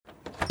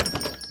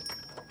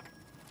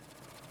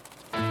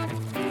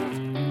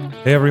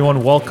Hey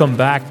everyone, welcome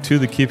back to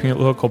the Keeping It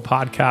Local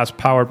podcast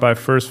powered by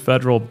First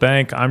Federal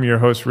Bank. I'm your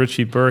host,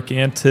 Richie Burke,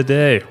 and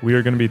today we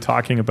are going to be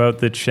talking about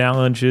the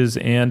challenges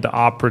and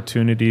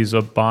opportunities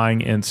of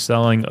buying and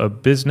selling a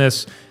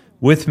business.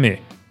 With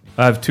me,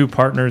 I have two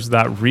partners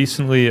that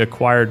recently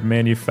acquired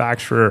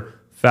manufacturer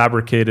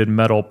fabricated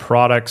metal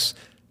products,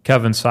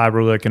 Kevin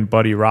Cyberlick and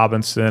Buddy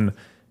Robinson.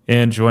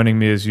 And joining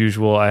me as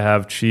usual, I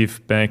have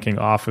Chief Banking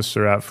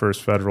Officer at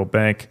First Federal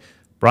Bank,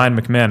 Brian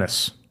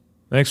McManus.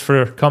 Thanks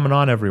for coming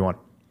on, everyone.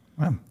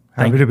 I'm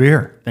happy to be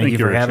here. Thank you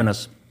for having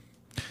us.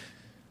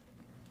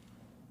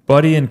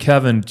 Buddy and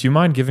Kevin, do you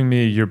mind giving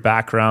me your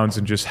backgrounds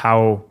and just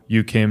how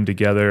you came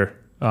together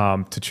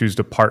to choose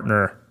to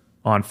partner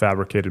on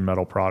fabricated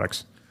metal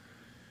products?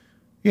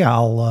 Yeah,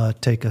 I'll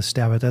take a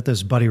stab at that. This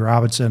is Buddy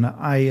Robinson.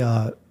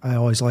 I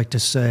always like to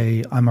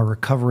say I'm a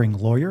recovering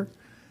lawyer.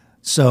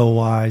 So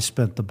I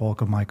spent the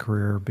bulk of my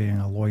career being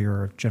a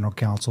lawyer, general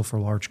counsel for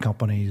large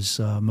companies.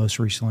 Most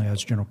recently, I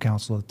was general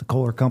counsel at the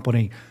Kohler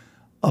Company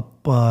up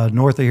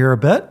north of here a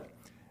bit.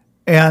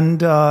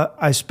 And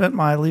I spent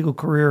my legal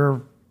career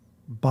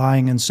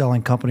buying and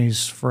selling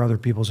companies for other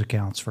people's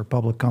accounts, for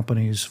public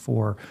companies,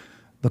 for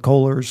the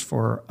Kohlers,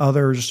 for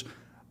others.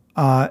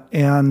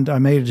 And I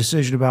made a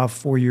decision about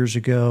 4 years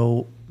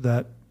ago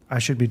that I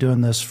should be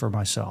doing this for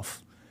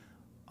myself.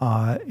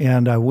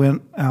 And I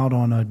went out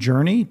on a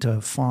journey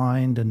to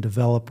find and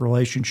develop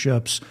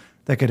relationships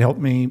that could help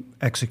me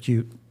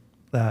execute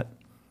that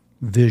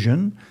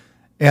vision.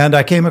 And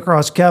I came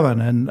across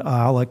Kevin, and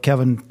I'll let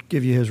Kevin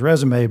give you his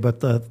resume. But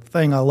the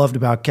thing I loved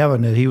about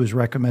Kevin is he was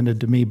recommended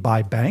to me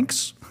by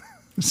banks.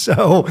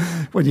 So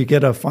when you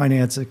get a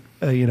finance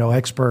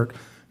expert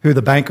who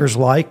the bankers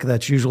like,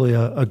 that's usually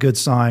a good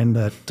sign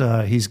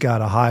that he's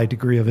got a high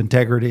degree of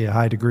integrity, a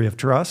high degree of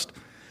trust.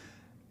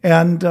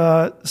 And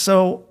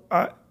so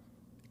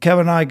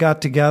Kevin and I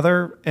got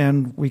together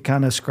and we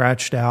kind of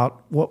scratched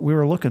out what we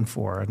were looking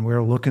for. And we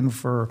were looking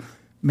for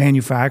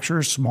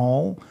manufacturers,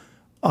 small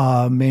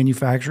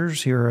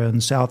manufacturers here in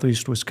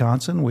southeast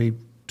Wisconsin. We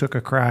took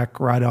a crack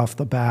right off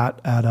the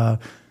bat at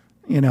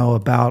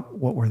about,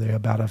 what were they,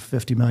 about a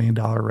 $50 million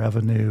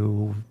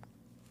revenue,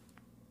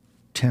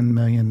 $10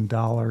 million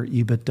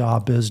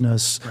EBITDA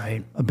business,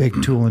 right. A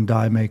big tool and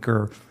die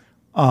maker.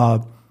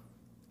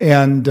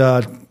 And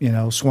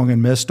swung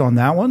and missed on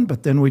that one.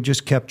 But then we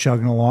just kept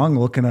chugging along,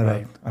 looking at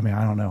I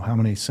don't know, how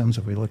many sims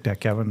have we looked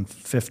at, Kevin?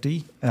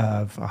 50?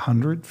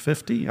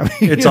 150? I mean,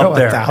 it's up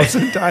there.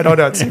 1,000? I don't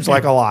know. It seems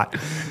like a lot.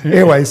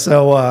 Anyway,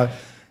 so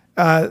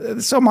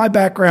my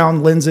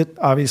background lends it,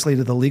 obviously,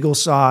 to the legal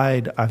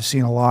side. I've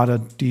seen a lot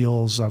of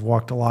deals. I've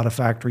walked a lot of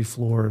factory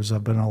floors.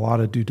 I've been in a lot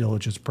of due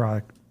diligence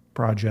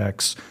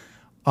projects.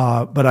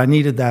 But I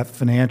needed that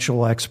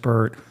financial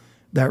expert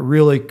that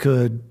really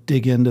could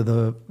dig into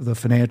the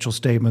financial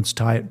statements,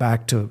 tie it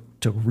back to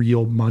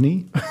real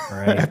money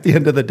at the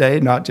end of the day,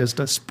 not just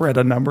a spread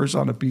of numbers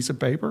on a piece of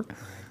paper.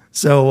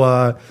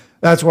 So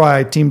that's why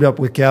I teamed up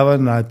with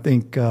Kevin. I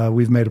think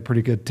we've made a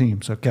pretty good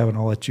team. So, Kevin,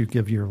 I'll let you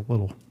give your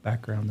little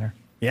background there.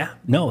 Yeah.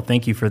 No,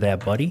 thank you for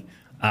that, Buddy.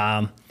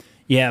 Kevin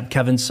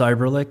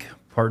Cyberlick,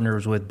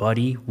 partners with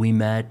Buddy. We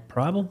met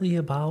probably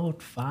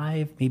about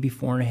 5, maybe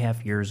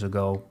 4.5 years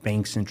ago.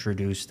 Banks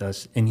introduced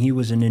us, and he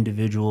was an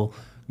individual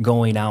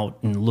going out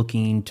and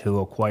looking to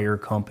acquire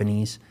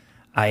companies.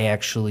 I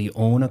actually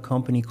own a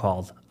company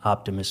called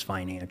Optimus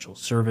Financial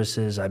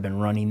Services. I've been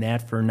running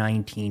that for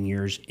 19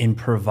 years and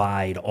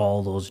provide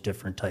all those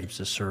different types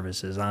of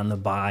services on the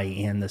buy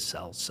and the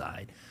sell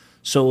side.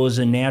 So it was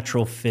a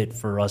natural fit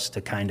for us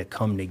to kind of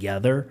come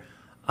together.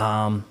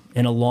 And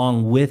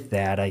along with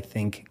that, I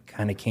think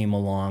kind of came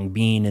along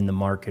being in the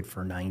market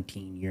for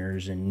 19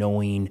 years and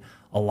knowing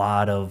a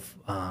lot of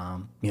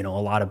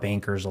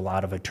bankers, a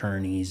lot of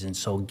attorneys. And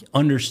so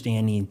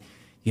understanding,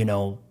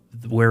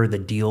 where the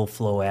deal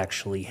flow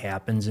actually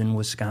happens in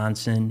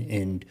Wisconsin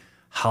and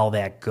how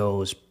that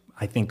goes,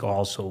 I think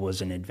also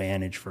was an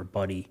advantage for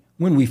Buddy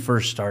when we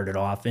first started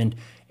off. And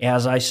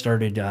as I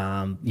started,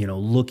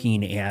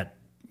 looking at,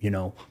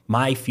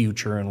 my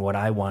future and what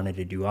I wanted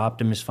to do,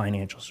 Optimus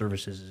Financial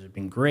Services has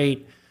been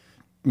great.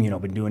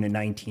 Been doing it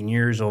 19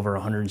 years, over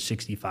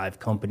 165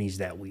 companies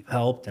that we've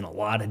helped in a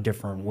lot of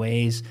different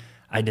ways.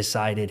 I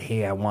decided,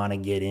 hey, I want to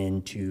get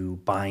into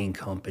buying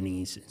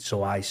companies.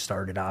 So I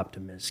started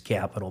Optimus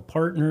Capital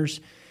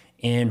Partners.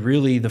 And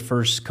really the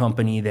first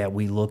company that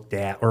we looked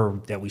at,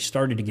 or that we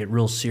started to get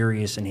real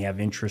serious and have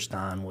interest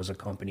on, was a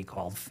company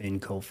called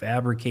Finco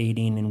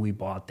Fabricating. And we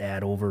bought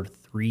that over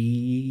 3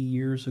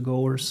 years ago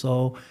or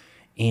so.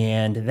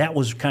 And that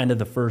was kind of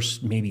the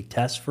first maybe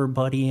test for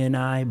Buddy and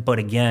I. But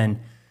again,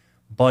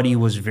 Buddy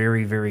was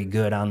very, very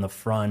good on the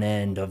front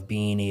end of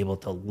being able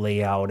to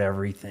lay out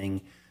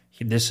everything.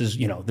 This is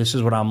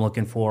what I'm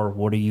looking for.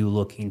 What are you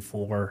looking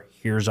for?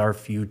 Here's our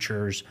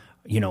futures.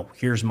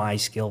 Here's my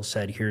skill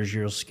set. Here's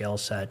your skill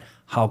set.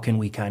 How can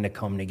we kind of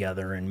come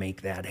together and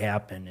make that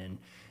happen?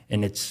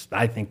 And it's,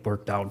 I think,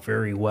 worked out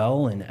very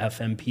well. And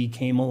FMP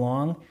came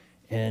along,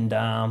 and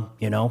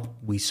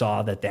we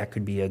saw that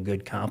could be a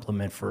good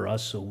complement for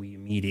us. So we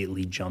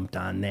immediately jumped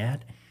on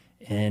that.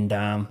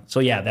 And so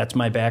yeah, that's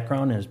my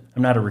background. Is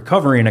I'm not a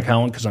recovering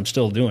accountant because I'm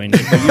still doing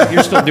it. But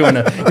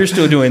you're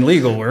still doing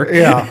legal work.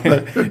 Yeah,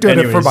 but doing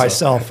it for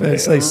myself,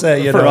 as they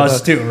say. For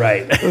us too,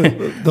 right?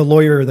 The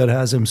lawyer that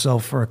has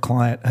himself for a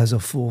client has a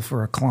fool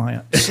for a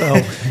client. So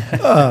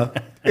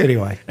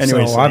anyway, so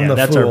I'm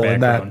the fool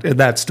in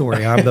that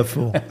story. I'm the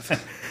fool.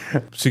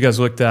 So you guys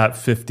looked at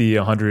 50,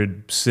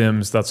 100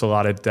 SIMs. That's a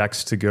lot of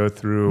decks to go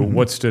through. Mm-hmm.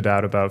 What stood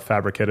out about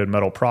fabricated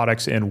metal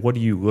products, and what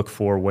do you look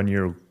for when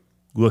you're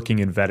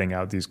looking and vetting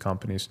out these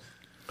companies?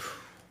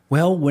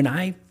 Well, when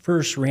I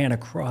first ran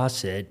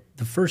across it,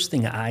 the first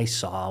thing I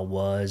saw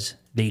was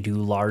they do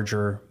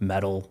larger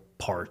metal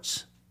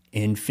parts,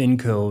 and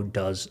Finco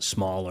does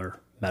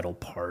smaller metal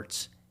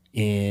parts,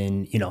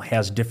 and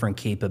has different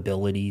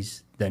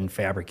capabilities than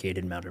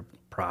fabricated metal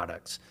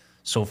products.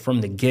 So from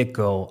the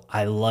get-go,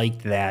 I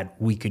liked that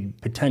we could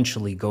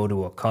potentially go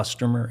to a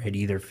customer at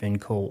either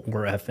Finco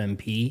or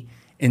FMP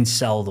and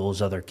sell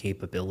those other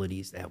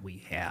capabilities that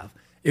we have.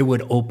 It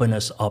would open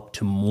us up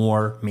to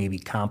more maybe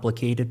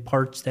complicated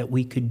parts that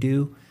we could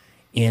do.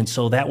 And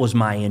so that was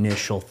my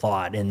initial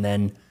thought. And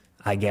then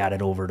I got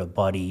it over to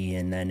Buddy,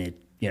 and then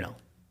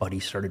Buddy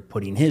started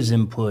putting his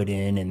input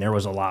in, and there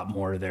was a lot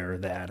more there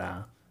that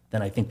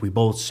I think we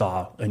both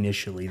saw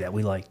initially that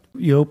we liked.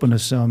 You open a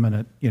SIM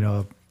and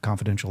a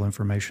confidential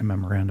information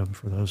memorandum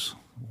for those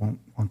who won't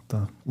want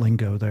the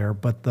lingo there,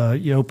 but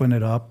you open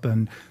it up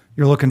and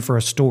you're looking for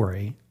a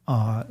story.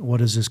 What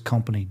does this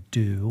company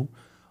do?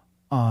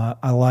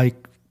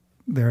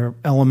 There are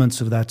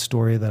elements of that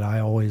story that I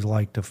always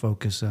like to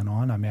focus in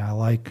on. I mean, I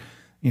like,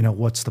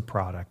 what's the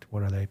product?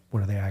 What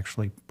are they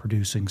actually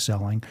producing,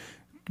 selling?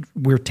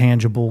 We're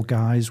tangible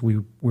guys.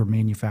 We're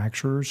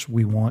manufacturers.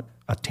 We want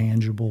a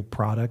tangible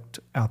product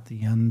at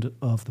the end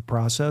of the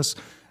process.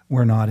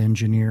 We're not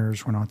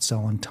engineers. We're not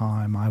selling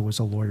time. I was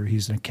a lawyer.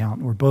 He's an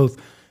accountant. We're both.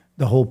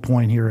 The whole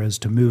point here is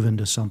to move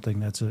into something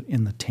that's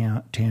in the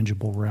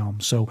tangible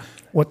realm. So,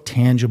 what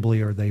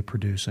tangibly are they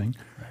producing?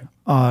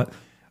 Right.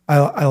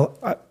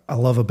 I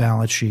love a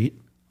balance sheet.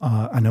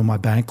 I know my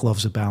bank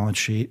loves a balance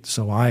sheet.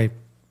 So I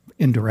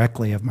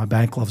indirectly, if my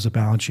bank loves a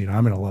balance sheet,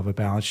 I'm going to love a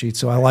balance sheet.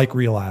 So I like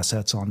real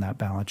assets on that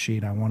balance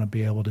sheet. I want to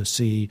be able to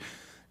see,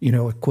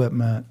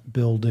 equipment,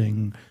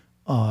 building,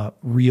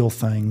 real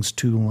things,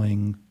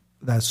 tooling,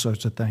 that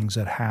sorts of things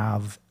that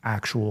have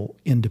actual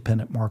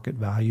independent market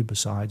value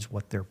besides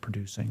what they're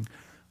producing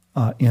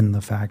in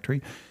the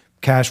factory.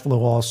 Cash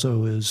flow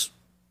also is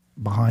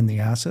behind the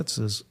assets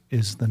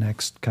is the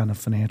next kind of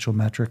financial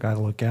metric I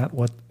look at.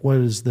 What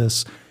is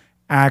this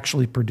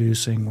actually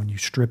producing when you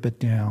strip it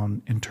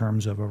down in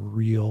terms of a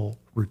real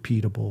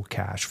repeatable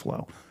cash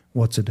flow?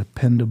 What's a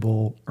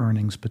dependable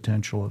earnings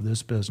potential of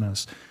this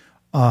business?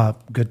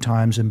 Good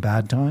times and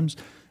bad times.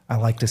 I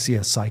like to see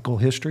a cycle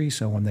history.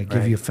 So when they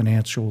give you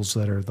financials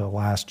that are the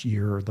last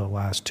year or the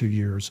last 2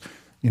 years,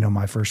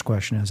 my first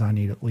question is I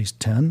need at least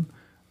 10.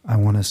 I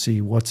want to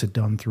see what's it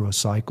done through a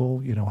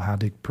cycle, how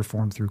did it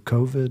perform through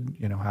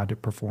COVID, how did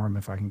it perform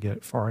if I can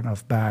get far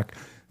enough back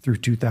through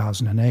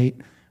 2008.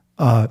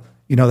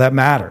 That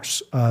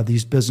matters.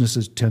 These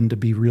businesses tend to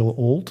be real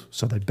old,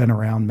 so they've been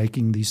around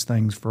making these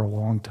things for a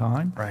long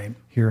time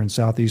here in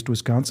Southeast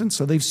Wisconsin.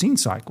 So they've seen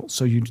cycles.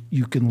 So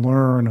you can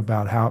learn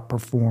about how it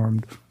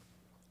performed,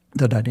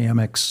 the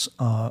dynamics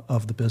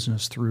of the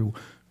business through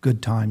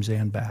good times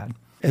and bad.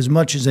 As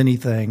much as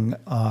anything,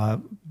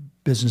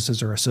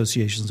 businesses are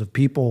associations of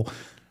people.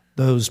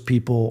 Those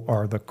people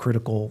are the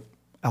critical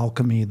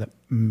alchemy that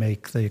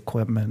make the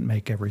equipment,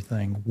 make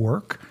everything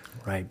work.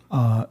 Right.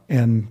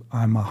 And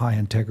I'm a high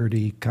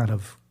integrity kind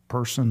of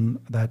person.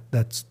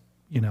 That's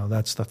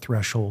the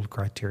threshold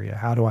criteria.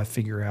 How do I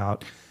figure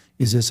out,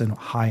 is this a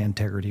high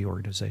integrity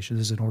organization?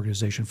 Is this an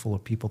organization full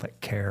of people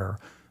that care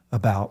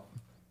about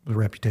the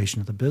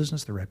reputation of the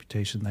business, the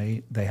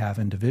reputation they have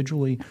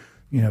individually,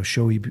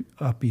 show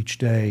up each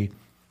day,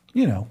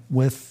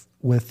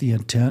 with the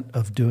intent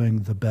of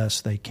doing the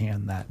best they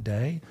can that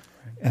day,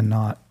 and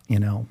not,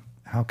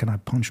 how can I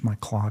punch my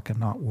clock and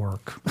not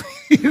work?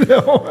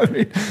 I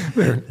mean,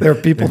 there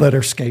are people that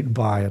are skating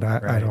by, and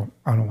I don't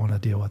want to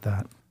deal with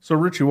that. So,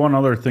 Richie, one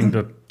other thing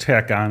to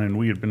tack on, and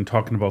we had been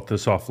talking about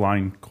this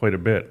offline quite a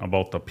bit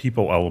about the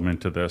people element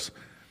to this,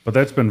 but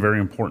that's been very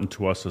important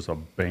to us as a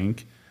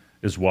bank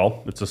as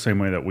well. It's the same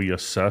way that we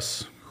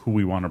assess who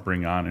we want to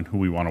bring on and who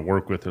we want to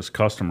work with as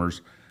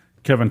customers.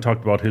 Kevin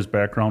talked about his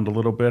background a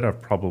little bit.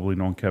 I've probably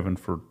known Kevin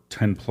for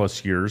 10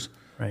 plus years.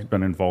 Right. He's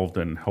been involved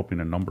in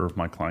helping a number of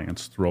my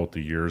clients throughout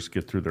the years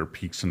get through their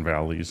peaks and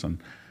valleys and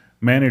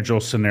manage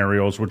those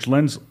scenarios, which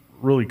lends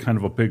really kind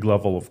of a big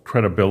level of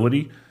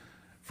credibility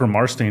from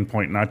our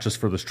standpoint, not just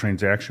for this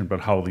transaction, but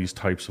how these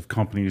types of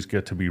companies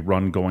get to be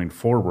run going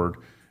forward.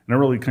 And it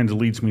really kind of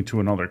leads me to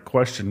another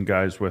question,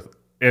 guys,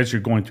 as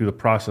you're going through the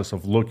process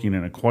of looking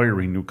and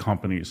acquiring new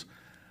companies,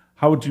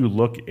 how would you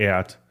look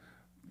at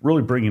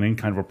really bringing in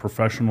kind of a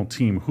professional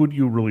team? Who do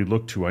you really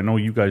look to? I know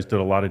you guys did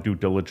a lot of due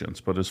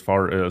diligence, but as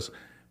far as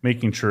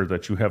making sure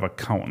that you have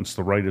accountants,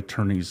 the right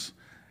attorneys,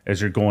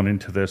 as you're going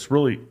into this,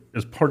 really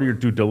as part of your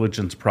due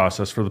diligence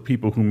process for the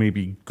people who may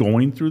be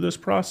going through this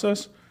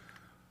process,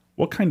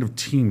 What kind of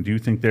team do you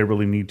think they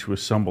really need to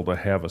assemble to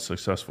have a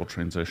successful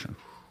transition?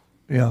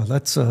 Yeah,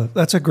 that's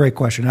a great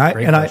question.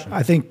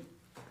 I think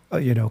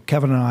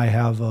Kevin and I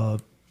have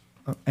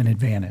an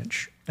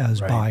advantage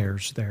as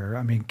buyers there.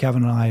 I mean,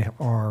 Kevin and I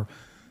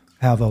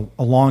have a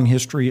long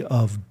history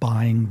of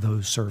buying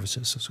those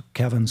services. So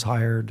Kevin's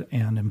hired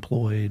and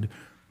employed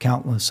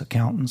countless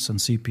accountants and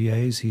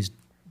CPAs he's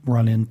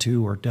run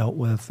into or dealt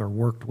with or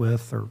worked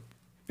with or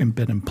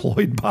been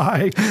employed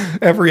by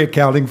every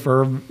accounting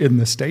firm in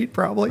the state,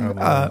 probably.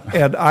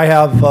 And I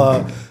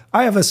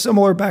have a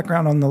similar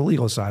background on the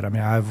legal side. I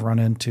mean, I've run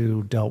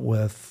into, dealt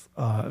with,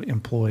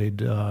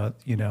 employed, a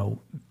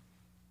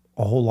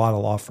whole lot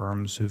of law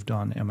firms who've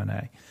done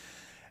M&A.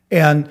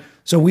 And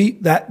so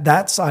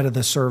that side of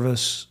the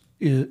service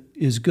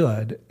is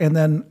good. And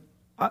then,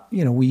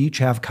 we each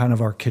have kind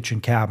of our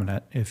kitchen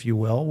cabinet, if you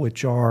will,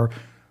 which are,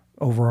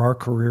 over our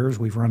careers,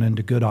 we've run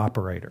into good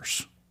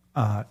operators.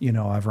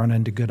 I've run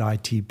into good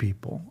IT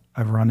people.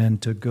 I've run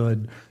into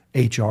good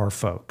HR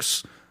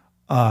folks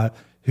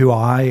who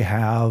I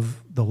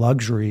have the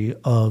luxury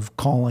of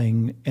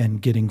calling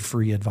and getting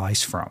free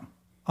advice from.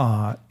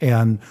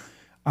 And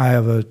I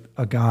have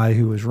a guy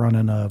who is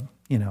running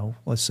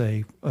let's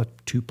say a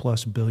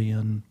 $2+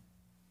 billion,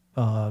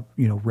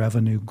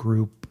 revenue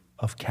group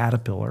of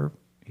Caterpillar.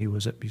 He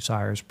was at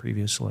Bucyrus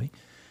previously.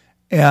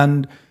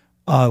 And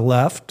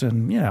left,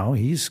 and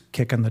he's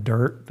kicking the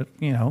dirt,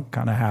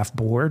 kind of half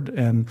bored.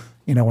 And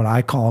when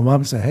I call him up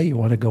and say, "Hey, you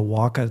want to go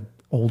walk an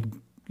old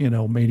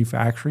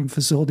manufacturing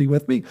facility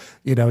with me?"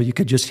 You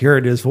could just hear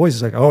it in his voice.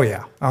 He's like, "Oh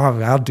yeah,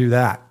 I'll do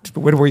that.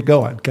 When are we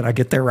going? Can I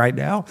get there right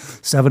now?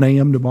 7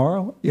 a.m.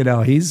 tomorrow?"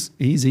 He's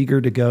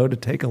eager to go to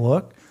take a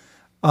look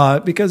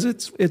because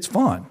it's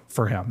fun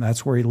for him.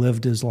 That's where he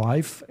lived his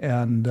life,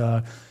 and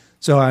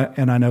so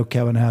I know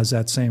Kevin has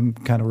that same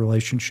kind of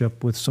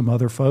relationship with some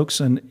other folks,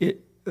 and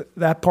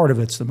that part of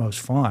it's the most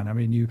fun. I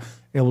mean, you're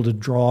able to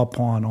draw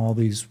upon all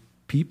these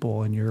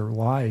people in your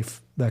life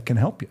that can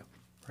help you.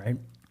 Right.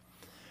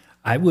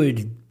 I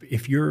would,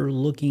 if you're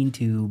looking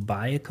to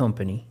buy a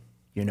company,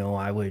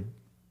 I would,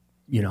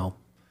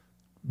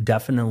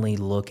 definitely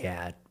look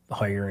at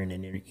hiring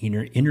an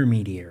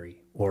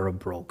intermediary or a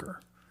broker,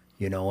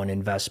 an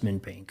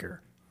investment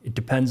banker. It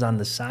depends on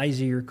the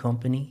size of your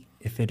company.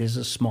 If it is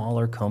a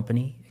smaller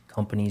company,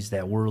 companies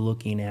that we're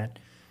looking at,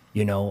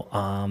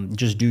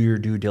 just do your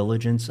due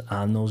diligence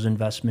on those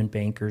investment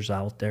bankers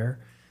out there,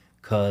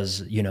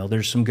 because,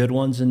 there's some good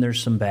ones and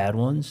there's some bad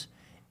ones,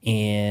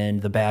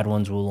 and the bad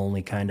ones will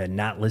only kind of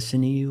not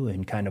listen to you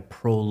and kind of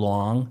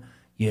prolong,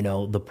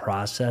 the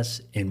process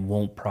and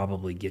won't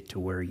probably get to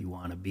where you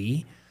want to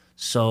be.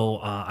 So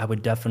I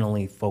would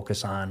definitely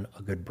focus on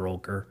a good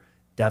broker.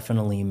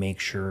 Definitely make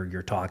sure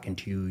you're talking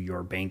to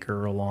your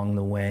banker along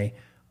the way.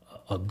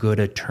 A good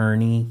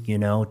attorney,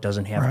 it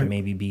doesn't have to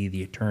maybe be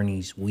the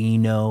attorneys we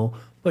know,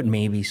 but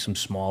maybe some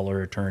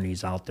smaller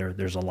attorneys out there.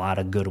 There's a lot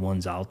of good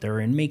ones out there,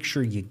 and make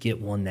sure you get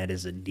one that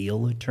is a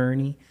deal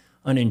attorney.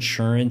 An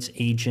insurance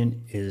agent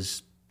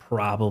is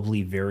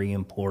probably very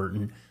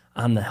important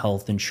on the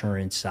health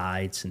insurance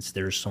side, since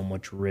there's so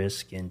much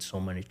risk and so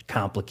many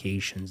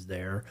complications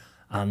there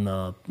on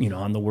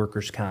the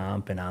workers'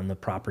 comp and on the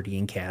property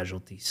and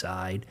casualty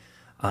side.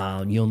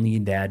 You'll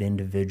need that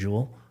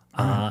individual.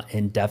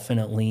 And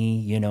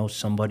definitely,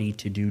 somebody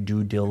to do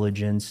due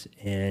diligence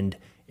and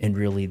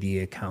really the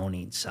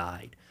accounting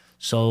side.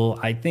 So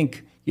I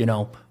think,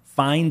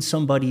 find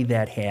somebody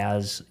that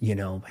has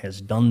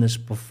done this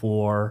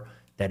before,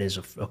 that is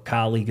a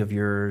colleague of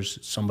yours,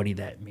 somebody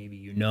that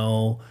maybe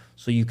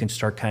so you can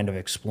start kind of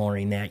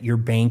exploring that. Your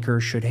banker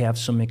should have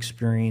some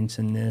experience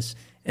in this,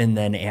 and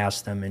then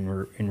ask them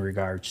in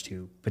regards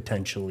to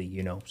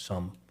potentially,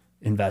 some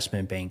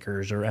investment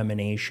bankers or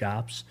M&A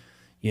shops,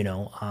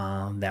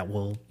 that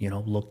will,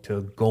 look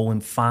to go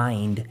and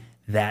find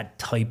that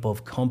type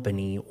of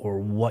company or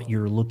what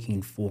you're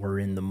looking for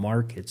in the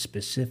market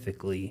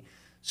specifically,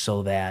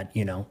 so that,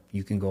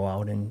 you can go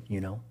out and,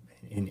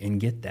 and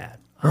get that.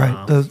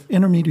 Right. The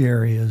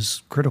intermediary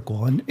is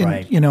critical. And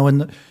right.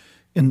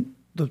 in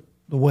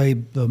the way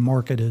the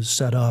market is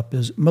set up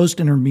is most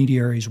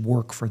intermediaries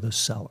work for the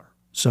seller.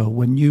 So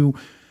when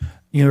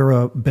you're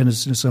a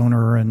business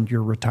owner and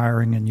you're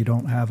retiring and you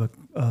don't have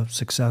a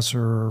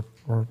successor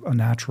or a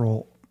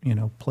natural,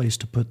 place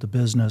to put the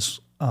business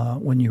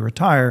when you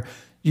retire,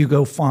 you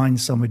go find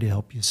somebody to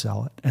help you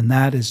sell it, and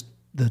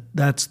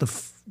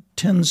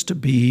tends to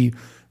be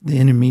the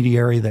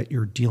intermediary that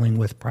you're dealing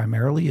with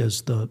primarily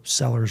as the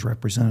seller's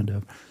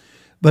representative.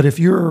 But if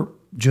you're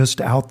just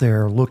out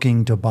there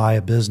looking to buy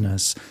a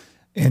business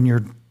and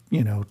you're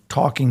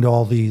talking to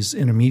all these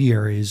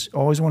intermediaries,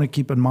 always want to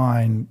keep in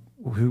mind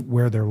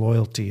where their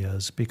loyalty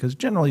is, because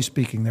generally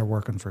speaking, they're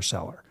working for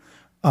seller.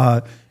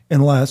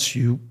 Unless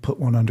you put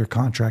one under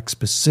contract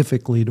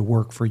specifically to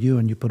work for you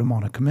and you put them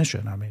on a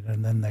commission.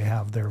 And then they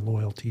have their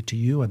loyalty to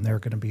you and they're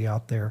going to be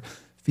out there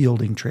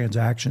fielding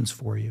transactions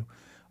for you.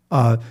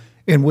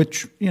 In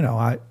which,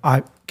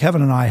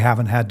 Kevin and I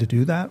haven't had to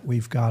do that.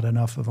 We've got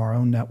enough of our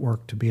own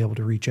network to be able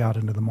to reach out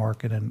into the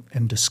market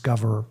and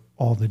discover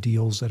all the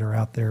deals that are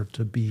out there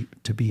to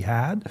be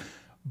had.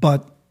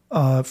 But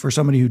for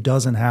somebody who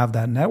doesn't have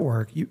that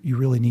network, you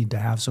really need to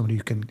have somebody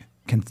who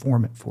can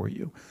form it for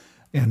you.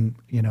 And,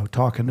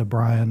 talking to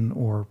Brian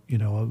or,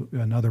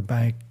 another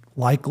bank,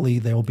 likely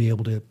they'll be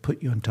able to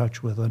put you in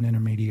touch with an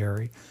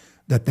intermediary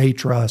that they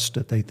trust,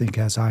 that they think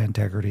has high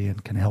integrity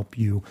and can help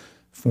you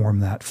form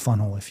that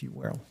funnel, if you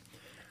will.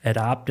 At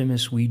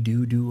Optimus, we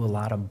do a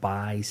lot of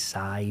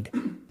buy-side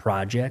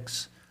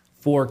projects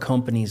for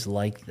companies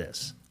like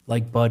this.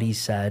 Like Buddy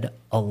said,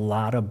 a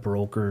lot of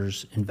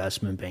brokers,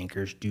 investment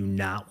bankers do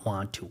not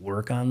want to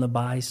work on the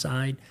buy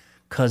side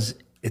because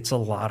it's a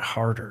lot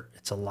harder.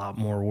 It's a lot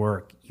more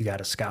work. You got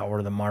to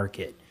scour the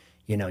market.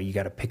 You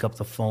got to pick up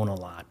the phone a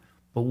lot.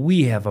 But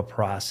we have a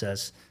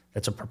process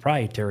that's a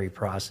proprietary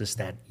process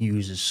that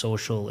uses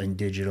social and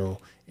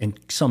digital and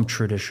some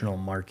traditional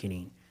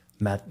marketing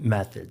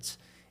methods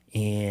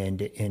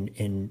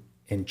and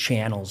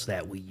channels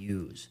that we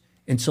use.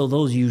 And so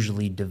those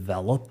usually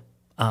develop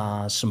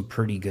some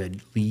pretty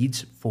good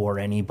leads for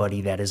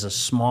anybody that is a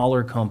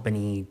smaller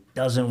company,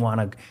 doesn't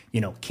want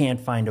to, can't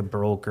find a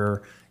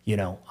broker.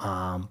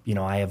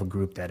 I have a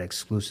group that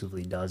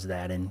exclusively does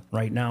that. And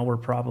right now we're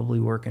probably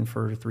working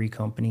for 3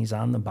 companies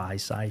on the buy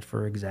side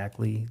for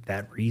exactly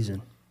that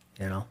reason,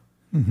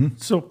 Mm-hmm.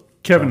 So,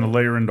 Kevin, to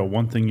layer into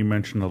one thing you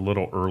mentioned a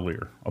little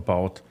earlier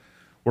about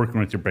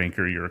working with your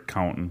banker, your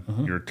accountant,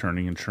 your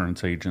attorney,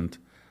 insurance agent.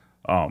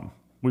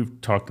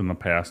 We've talked in the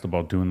past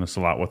about doing this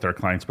a lot with our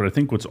clients, but I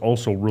think what's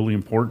also really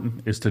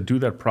important is to do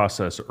that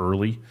process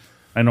early.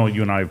 I know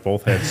you and I have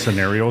both had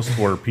scenarios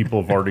where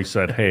people have already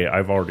said, hey,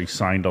 I've already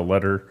signed a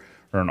letter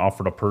or an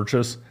offer to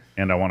purchase,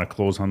 and I want to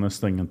close on this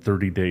thing in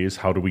 30 days.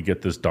 How do we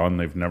get this done?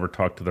 They've never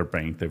talked to their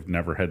bank. They've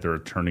never had their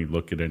attorney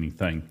look at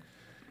anything.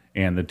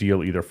 And the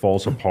deal either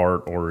falls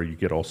apart or you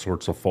get all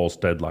sorts of false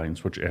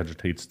deadlines, which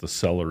agitates the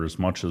seller as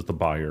much as the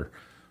buyer.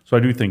 So I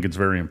do think it's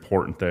very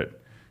important that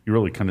you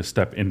really kind of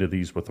step into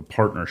these with a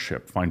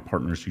partnership, find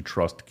partners you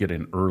trust, get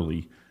in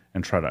early,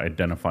 and try to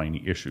identify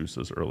any issues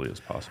as early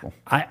as possible.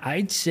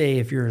 I'd say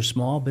if you're a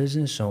small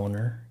business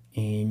owner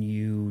and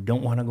you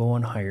don't want to go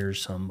and hire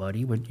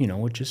somebody,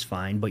 which is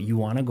fine, but you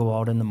want to go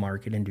out in the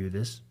market and do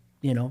this,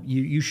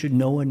 you should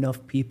know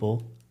enough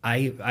people.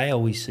 I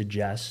always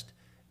suggest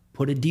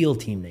put a deal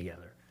team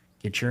together,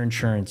 get your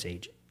insurance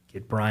agent,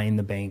 get Brian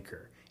the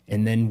banker.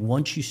 And then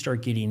once you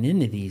start getting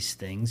into these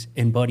things,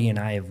 and Buddy and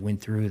I have went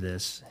through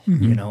this,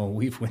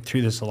 we've went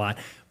through this a lot.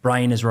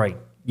 Brian is right.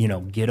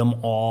 Get them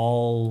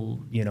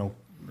all,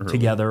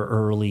 together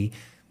early,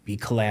 be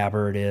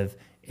collaborative,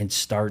 and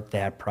start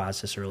that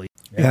process early.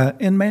 Yeah,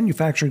 in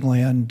manufacturing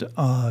land,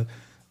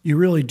 you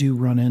really do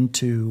run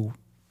into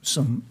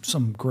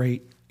some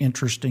great,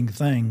 interesting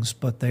things,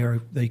 but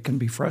they can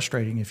be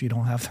frustrating if you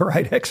don't have the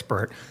right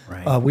expert.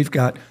 Right. We've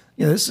got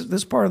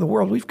this part of the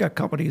world. We've got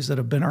companies that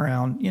have been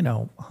around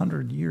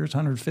 100 years,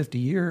 150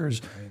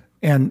 years, right.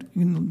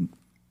 And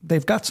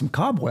they've got some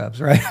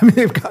cobwebs, right? I mean,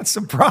 they've got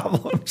some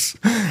problems.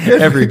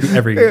 Every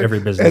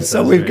business. And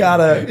so you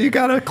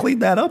gotta clean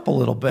that up a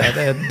little bit,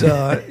 and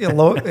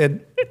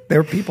and there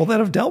are people that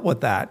have dealt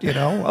with that.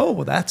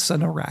 Oh, that's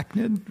an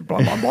arachnid.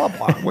 Blah blah blah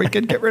blah. We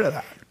can get rid of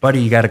that. Buddy,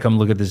 you got to come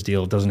look at this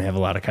deal. It doesn't have a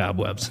lot of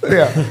cobwebs.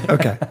 Yeah.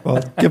 Okay.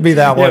 Well, give me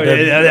that one.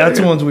 That's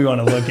the ones we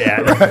want to look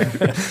at.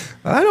 Right.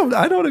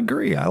 I don't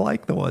agree. I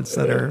like the ones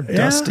that are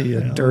dusty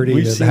and dirty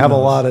and have a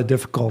lot of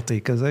difficulty,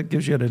 because that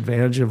gives you an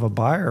advantage of a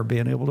buyer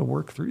being able to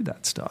work through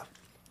that stuff.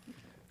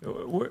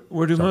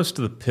 Where do most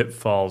of the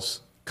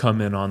pitfalls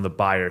come in on the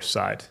buyer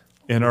side?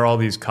 And are all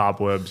these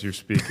cobwebs you're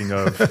speaking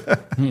of,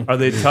 are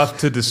they tough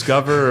to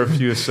discover? Or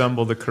if you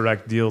assemble the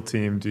correct deal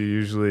team,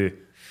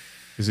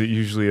 is it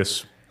usually a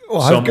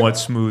somewhat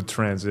smooth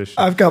transition?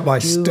 I've got my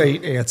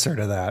state answer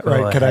to that,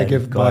 right? Can I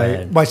give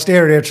my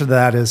standard answer to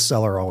that is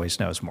seller always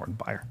knows more than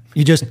buyer.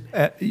 You just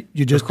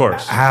of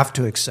course have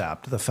to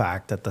accept the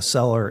fact that the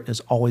seller is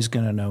always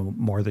going to know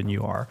more than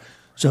you are.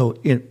 So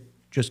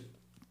just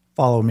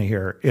follow me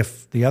here.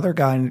 If the other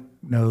guy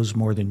knows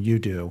more than you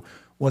do,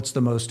 what's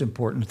the most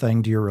important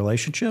thing to your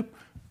relationship?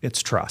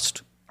 It's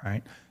trust,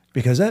 right?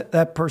 Because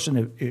that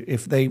person,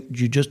 if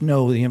you just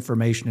know the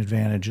information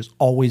advantage is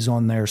always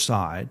on their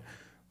side,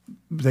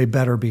 they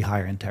better be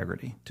higher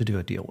integrity to do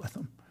a deal with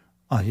them.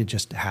 It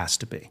just has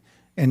to be.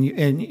 And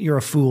you're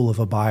a fool of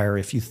a buyer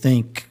if you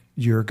think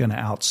you're going to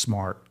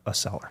outsmart a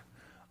seller.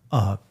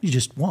 You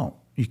just won't.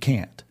 You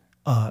can't.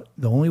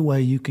 The only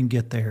way you can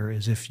get there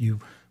is if you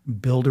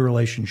build a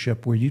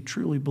relationship where you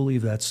truly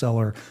believe that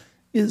seller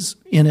is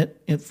in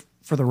it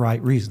for the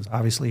right reasons.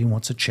 Obviously, he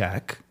wants a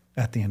check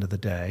at the end of the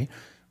day.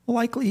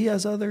 Likely he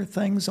has other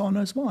things on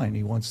his mind.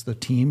 He wants the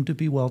team to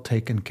be well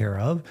taken care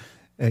of.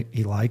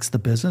 He likes the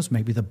business,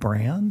 maybe the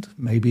brand,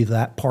 maybe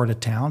that part of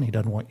town. He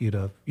doesn't want you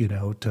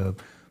to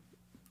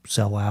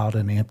sell out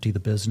and empty the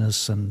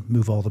business and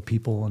move all the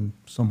people and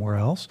somewhere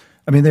else.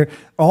 I mean, there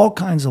are all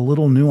kinds of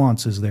little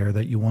nuances there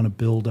that you want to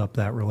build up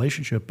that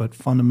relationship. But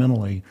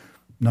fundamentally,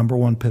 number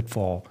one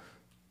pitfall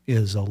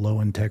is a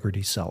low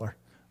integrity seller.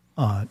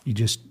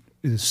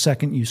 the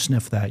second you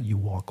sniff that, you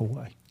walk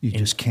away. You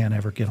just can't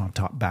ever get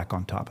back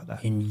on top of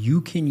that. And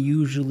you can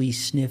usually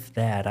sniff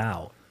that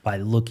out by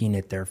looking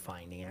at their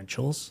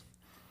financials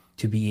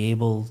to be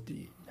able,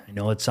 I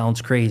know it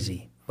sounds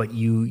crazy, but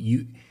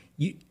you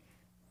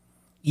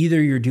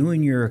either you're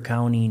doing your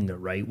accounting the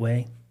right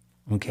way,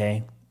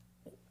 okay,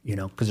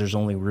 because there's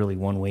only really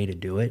one way to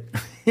do it,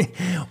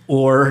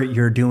 or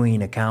you're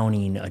doing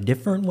accounting a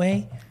different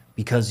way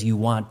because you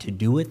want to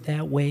do it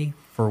that way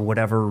for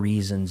whatever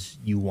reasons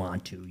you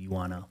want to. You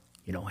want to,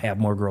 have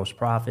more gross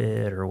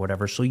profit or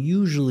whatever. So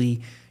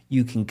usually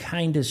you can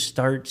kind of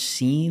start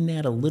seeing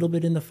that a little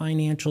bit in the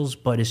financials,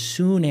 but as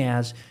soon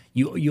as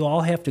you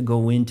all have to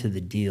go into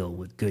the deal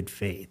with good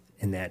faith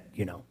and that,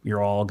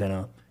 you're all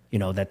gonna,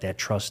 that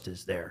trust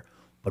is there.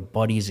 But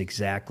Buddy's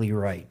exactly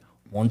right.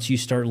 Once you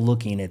start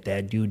looking at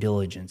that due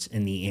diligence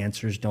and the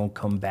answers don't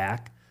come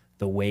back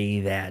the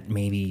way that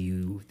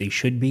maybe they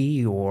should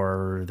be,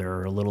 or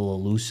they're a little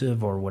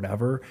elusive or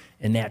whatever,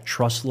 and that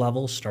trust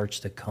level starts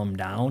to come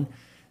down,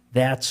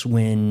 that's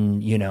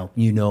when,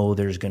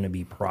 there's going to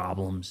be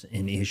problems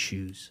and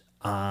issues.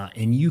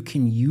 And you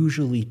can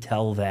usually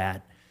tell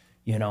that,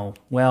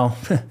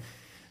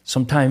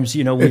 sometimes,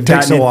 it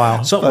takes a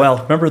while.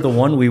 Remember the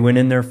one we went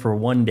in there for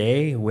one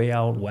day way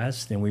out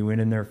west, and we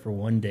went in there for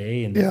one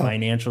day and the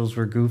financials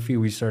were goofy.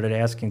 We started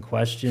asking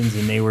questions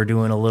and they were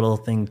doing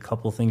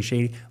couple things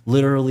shady.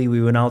 Literally,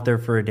 we went out there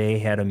for a day,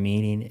 had a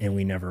meeting, and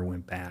we never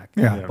went back.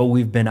 Yeah. But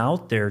we've been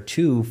out there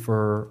too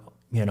for,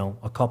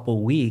 a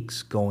couple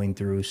weeks going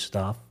through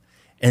stuff,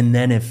 and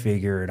then have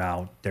figured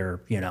out their,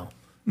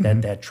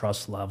 that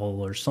trust level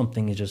or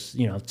something is just,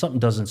 something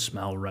doesn't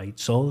smell right.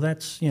 So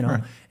that's,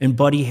 Right. And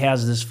Buddy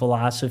has this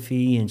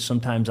philosophy, and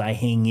sometimes I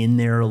hang in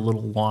there a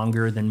little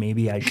longer than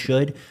maybe I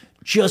should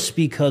just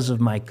because of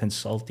my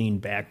consulting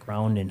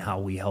background and how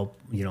we help,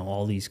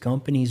 all these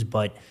companies.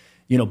 But,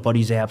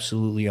 Buddy's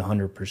absolutely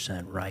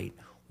 100% right.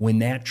 When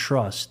that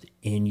trust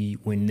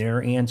when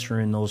they're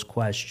answering those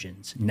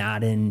questions,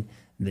 not in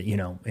the,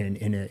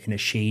 in a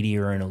shady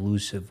or an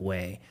elusive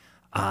way,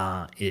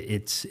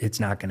 it's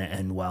not going to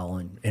end well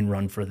and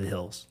run for the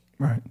hills.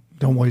 Right.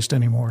 Don't waste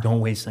any more. Don't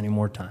waste any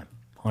more time.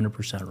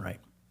 100% right.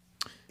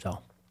 So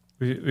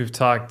we've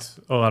talked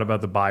a lot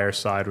about the buyer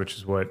side, which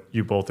is what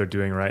you both are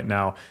doing right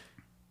now.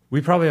 We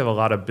probably have a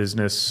lot of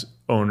business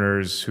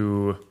owners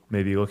who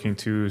may be looking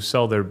to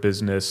sell their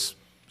business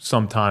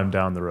sometime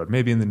down the road,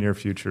 maybe in the near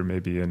future,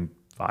 maybe in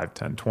 5,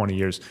 10, 20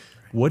 years.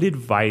 What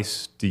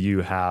advice do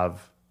you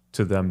have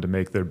to them to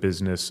make their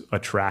business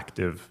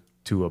attractive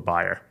to a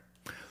buyer?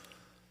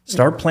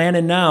 Start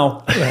planning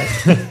now.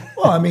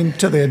 Well, I mean,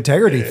 to the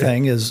integrity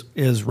thing is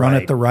run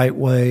it the right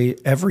way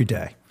every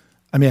day.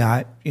 I mean,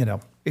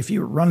 if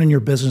you're running your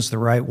business the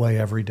right way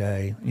every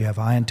day, you have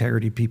high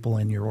integrity people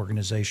in your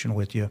organization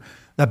with you,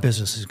 that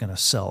business is going to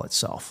sell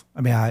itself.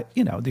 I mean,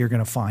 you're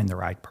going to find the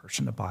right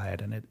person to buy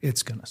it, and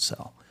it's going to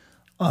sell.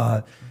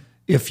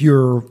 If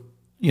you're,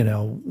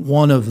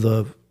 one of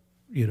the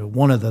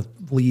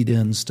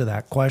lead-ins to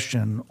that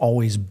question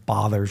always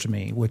bothers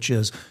me, which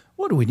is,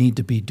 what do we need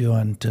to be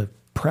doing to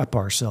prep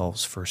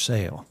ourselves for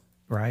sale,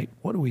 right?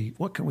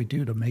 What can we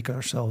do to make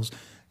ourselves,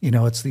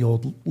 it's the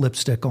old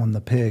lipstick on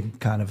the pig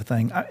kind of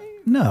thing.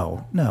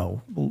 No.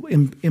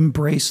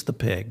 Embrace the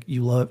pig.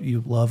 You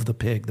love the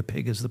pig. The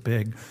pig is the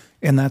pig,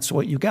 and that's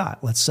what you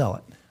got. Let's sell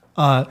it.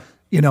 I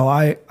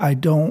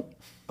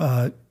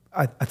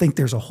think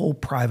there's a whole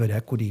private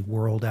equity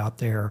world out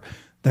there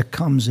that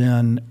comes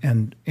in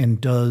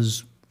and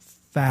does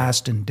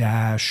fast and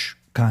dash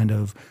kind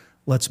of,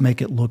 let's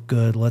make it look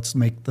good. Let's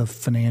make the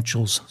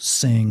financials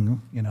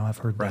sing. I've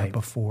heard that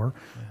before.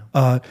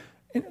 Yeah.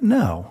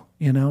 No,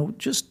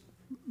 just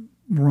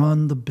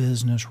run the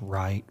business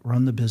right.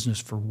 Run the business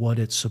for what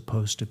it's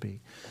supposed to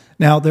be.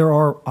 Now, there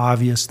are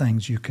obvious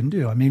things you can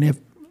do. I mean,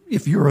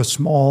 if you're a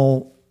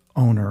small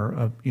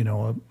owner,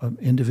 an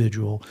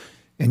individual,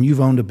 and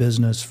you've owned a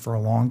business for a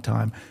long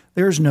time,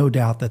 there's no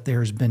doubt that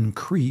there's been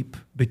creep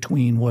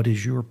between what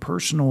is your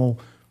personal,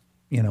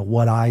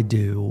 what I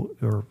do,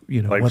 or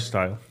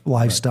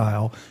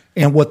lifestyle,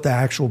 and what the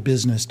actual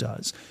business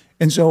does.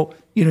 And so,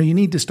 you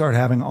need to start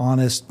having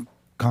honest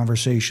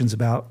conversations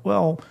about,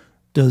 well,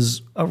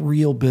 does a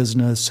real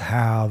business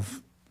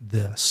have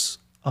this,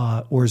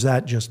 or is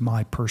that just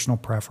my personal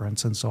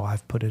preference? And so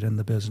I've put it in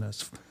the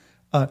business.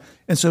 And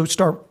so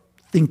start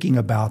thinking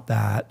about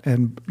that,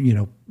 and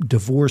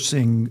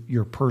divorcing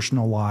your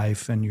personal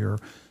life and your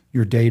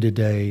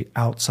day-to-day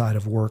outside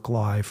of work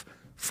life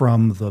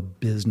from the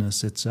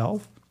business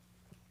itself.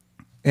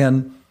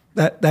 And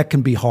that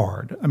can be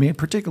hard. I mean,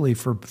 particularly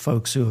for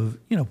folks who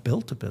have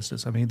built a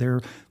business. I mean,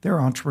 they're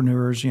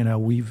entrepreneurs.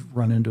 We've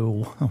run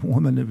into a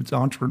woman who's an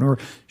entrepreneur.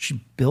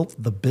 She built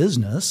the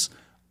business,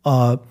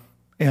 and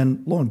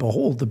lo and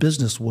behold, the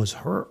business was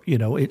her.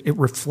 It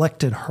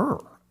reflected her,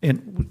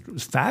 and it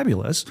was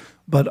fabulous.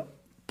 But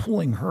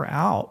pulling her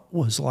out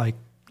was like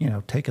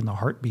taking the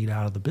heartbeat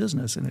out of the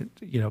business, and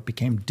it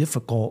became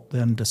difficult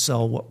then to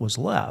sell what was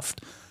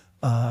left.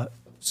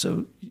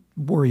 So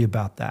worry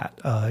about that.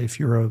 If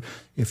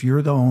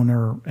you're the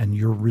owner and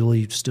you're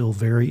really still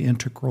very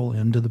integral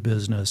into the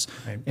business,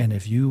 right. And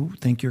if you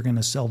think you're going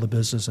to sell the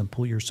business and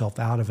pull yourself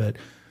out of it,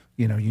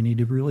 you need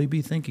to really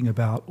be thinking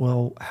about,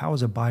 well, how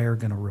is a buyer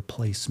going to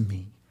replace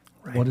me?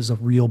 Right. What is a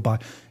real buyer?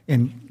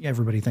 And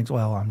everybody thinks,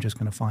 well, I'm just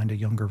going to find a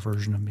younger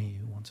version of me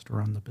who wants to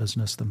run the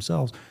business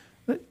themselves.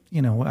 But,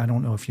 I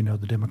don't know if you know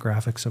the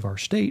demographics of our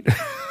state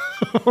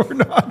or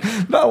not.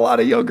 Not a lot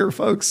of younger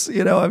folks,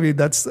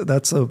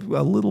 that's a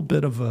little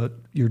bit of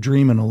you're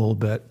dreaming a little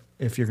bit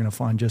if you're going to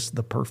find just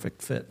the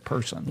perfect fit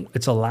person.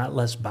 It's a lot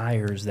less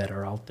buyers that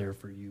are out there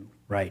for you.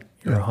 Right.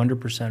 You're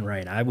 100%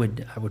 right. I would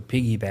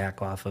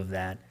piggyback off of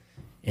that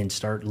and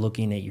start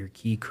looking at your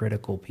key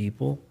critical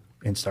people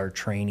and start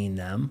training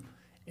them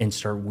and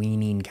start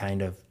weaning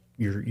kind of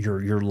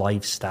your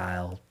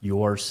lifestyle,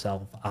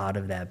 yourself out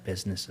of that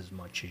business as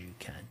much as you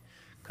can.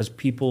 Because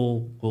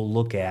people will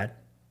look at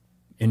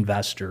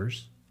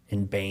investors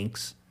and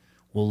banks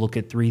will look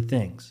at three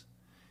things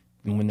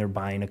when they're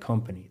buying a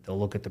company. They'll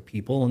look at the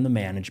people and the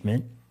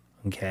management,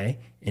 okay?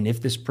 And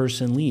if this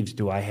person leaves,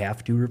 do I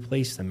have to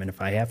replace them? And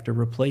if I have to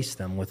replace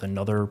them with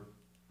another,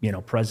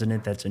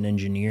 president that's an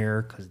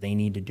engineer because they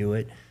need to do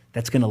it,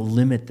 that's going to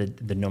limit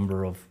the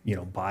number of,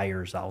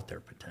 buyers out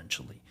there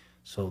potentially.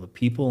 So the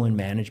people and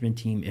management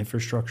team,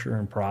 infrastructure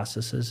and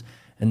processes,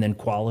 and then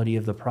quality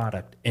of the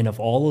product. And if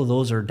all of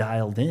those are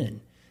dialed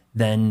in,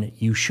 then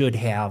you should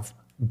have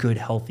good,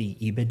 healthy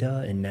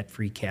EBITDA and net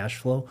free cash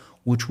flow,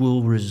 which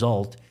will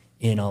result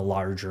in a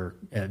larger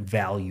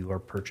value or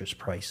purchase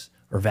price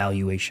or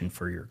valuation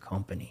for your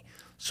company.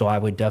 So I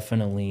would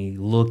definitely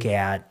look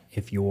at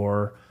if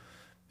you're,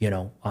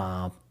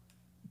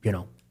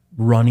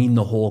 running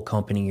the whole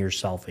company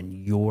yourself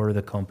and you're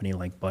the company,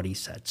 like Buddy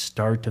said,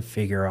 start to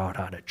figure out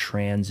how to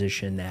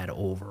transition that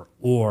over.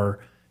 Or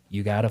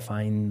you got to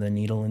find the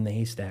needle in the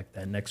haystack,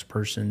 that next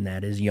person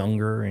that is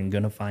younger and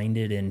going to find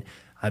it. And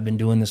I've been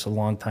doing this a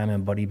long time,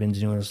 and Buddy been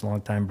doing this a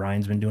long time.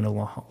 Brian's been doing it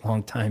a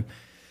long time.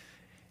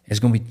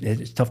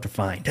 It's tough to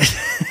find.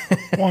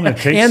 Well, and it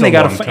takes and they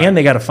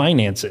got to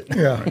finance it.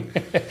 Yeah.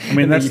 Right. I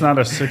mean, that's not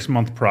a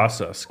 6-month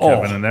process,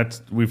 Kevin.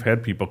 And we've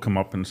had people come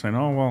up and saying,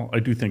 "Oh, well, I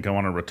do think I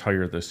want to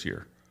retire this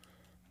year."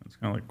 It's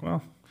kind of like,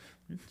 well,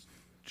 it's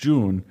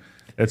June.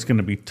 It's going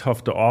to be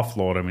tough to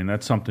offload. I mean,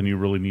 that's something you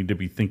really need to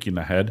be thinking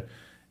ahead.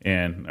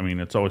 And I mean,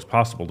 it's always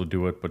possible to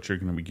do it, but you're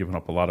going to be giving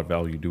up a lot of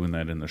value doing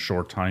that in the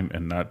short time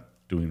and not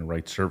doing the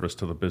right service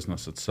to the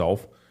business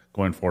itself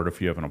going forward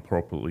if you haven't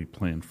appropriately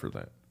planned for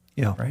that.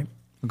 Yeah. Right.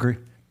 Agree.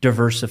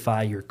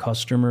 Diversify your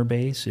customer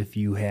base. If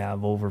you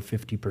have over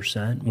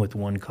 50% with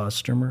one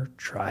customer,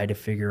 try to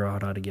figure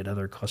out how to get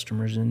other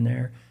customers in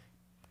there.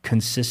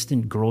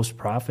 Consistent gross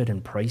profit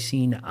and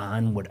pricing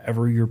on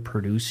whatever you're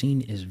producing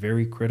is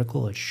very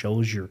critical. It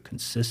shows you're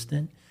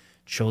consistent.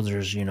 It shows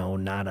there's,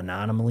 not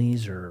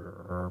anomalies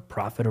or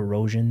profit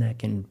erosion that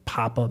can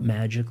pop up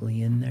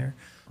magically in there.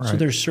 Right. So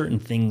there's certain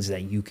things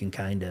that you can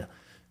kind of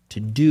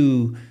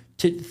to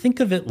think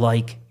of it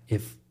like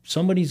if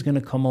somebody's going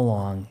to come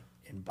along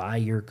and buy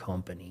your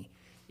company,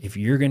 if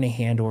you're going to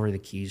hand over the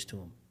keys to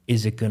them,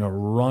 is it going to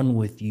run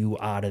with you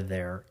out of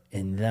there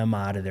and them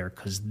out of there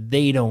because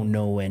they don't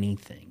know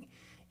anything?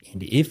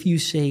 And if you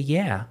say,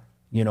 yeah,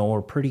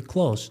 or pretty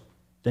close,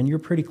 then you're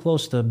pretty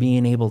close to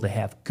being able to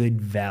have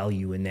good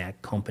value in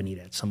that company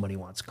that somebody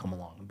wants to come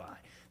along and buy.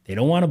 They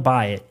don't want to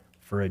buy it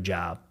for a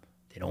job.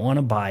 They don't want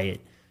to buy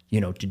it,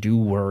 to do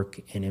work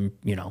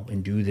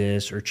and do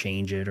this or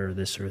change it or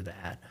this or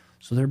that.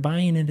 So they're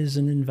buying it as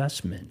an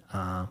investment,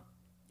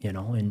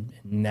 and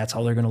that's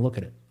how they're going to look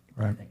at it.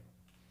 Right.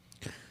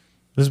 This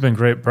has been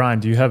great.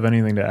 Brian, do you have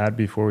anything to add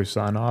before we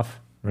sign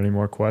off? Or any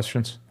more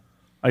questions?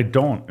 I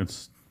don't.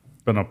 It's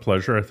been a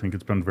pleasure. I think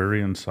it's been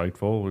very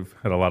insightful. We've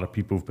had a lot of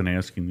people who've been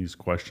asking these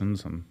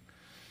questions, and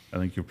I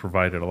think you've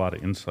provided a lot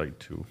of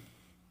insight to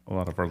a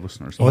lot of our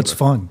listeners. Well, it's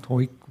fun.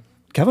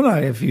 Kevin and I,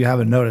 if you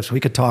haven't noticed, we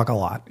could talk a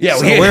lot. Yeah,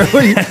 so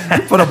we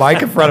put a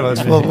mic in front of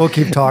us. We'll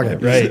keep talking.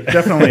 Right.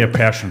 Definitely a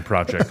passion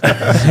project.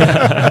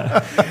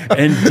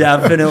 And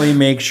definitely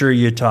make sure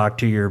you talk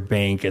to your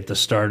bank at the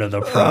start of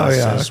the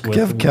process.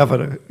 Give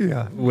Kevin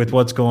with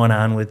what's going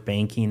on with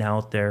banking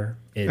out there.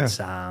 It's,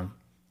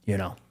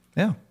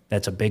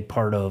 that's a big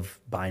part of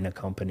buying a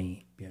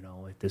company,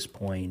 at this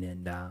point.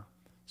 And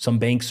some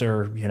banks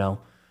are,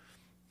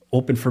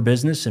 open for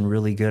business and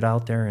really good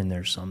out there, and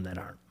there's some that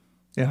aren't.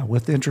 Yeah,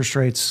 with interest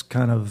rates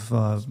kind of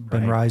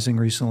been rising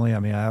recently. I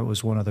mean, that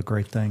was one of the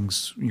great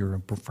things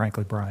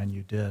frankly, Brian,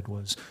 you did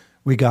was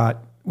we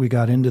got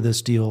into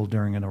this deal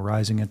during a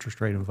rising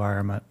interest rate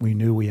environment. We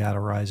knew we had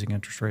a rising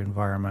interest rate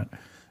environment.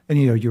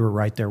 And, you were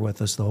right there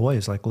with us the whole way.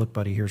 It's like, look,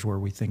 buddy, here's where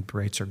we think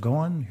rates are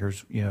going.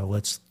 Here's,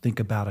 let's think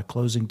about a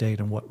closing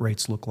date and what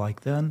rates look like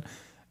then.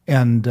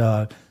 And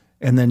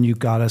And then you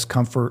got us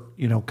comfort,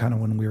 kind of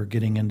when we were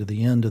getting into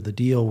the end of the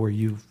deal, where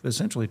you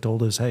essentially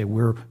told us, hey,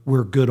 we're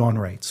good on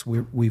rates.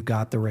 We've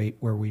got the rate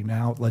where we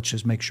now, let's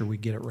just make sure we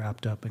get it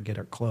wrapped up and get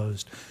it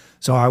closed.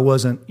 So I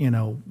wasn't,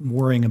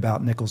 worrying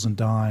about nickels and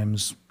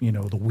dimes,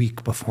 the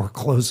week before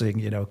closing,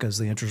 because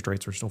the interest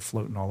rates were still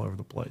floating all over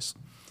the place.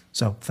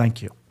 So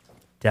thank you.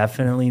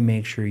 Definitely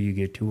make sure you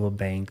get to a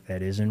bank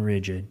that isn't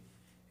rigid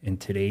in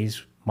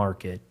today's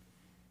market.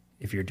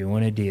 If you're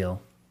doing a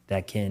deal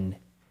that can,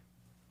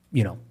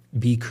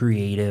 be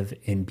creative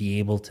and be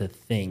able to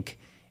think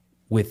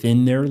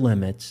within their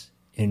limits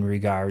in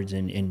regards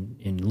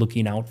and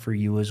looking out for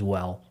you as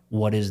well,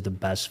 what is the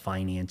best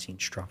financing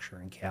structure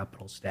and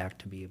capital stack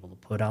to be able to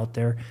put out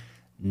there.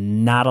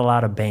 Not a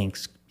lot of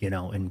banks,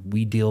 and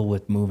we deal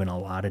with moving a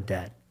lot of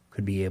debt,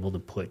 could be able to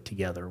put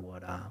together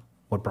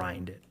what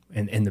Brian did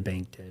and the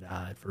bank did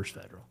at First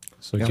Federal.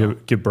 So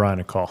give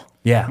Brian a call.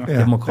 Yeah, give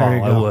him a call.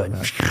 I would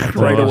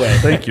right Well, away.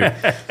 Thank you.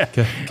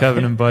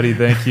 Kevin and Buddy,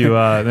 thank you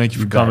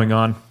for coming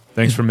on.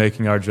 Thanks for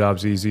making our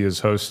jobs easy as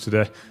hosts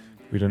today.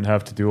 We didn't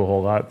have to do a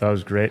whole lot. That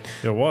was great.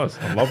 It was.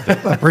 I loved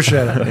it.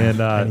 Appreciate it. And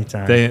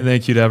Anytime.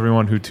 thank you to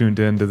everyone who tuned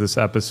in to this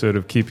episode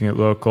of Keeping It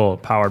Local,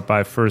 powered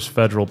by First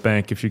Federal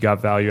Bank. If you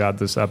got value out of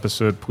this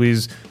episode,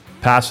 please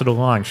pass it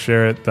along,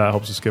 share it. That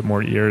helps us get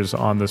more ears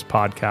on this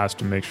podcast,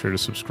 and make sure to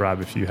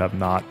subscribe if you have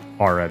not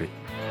already.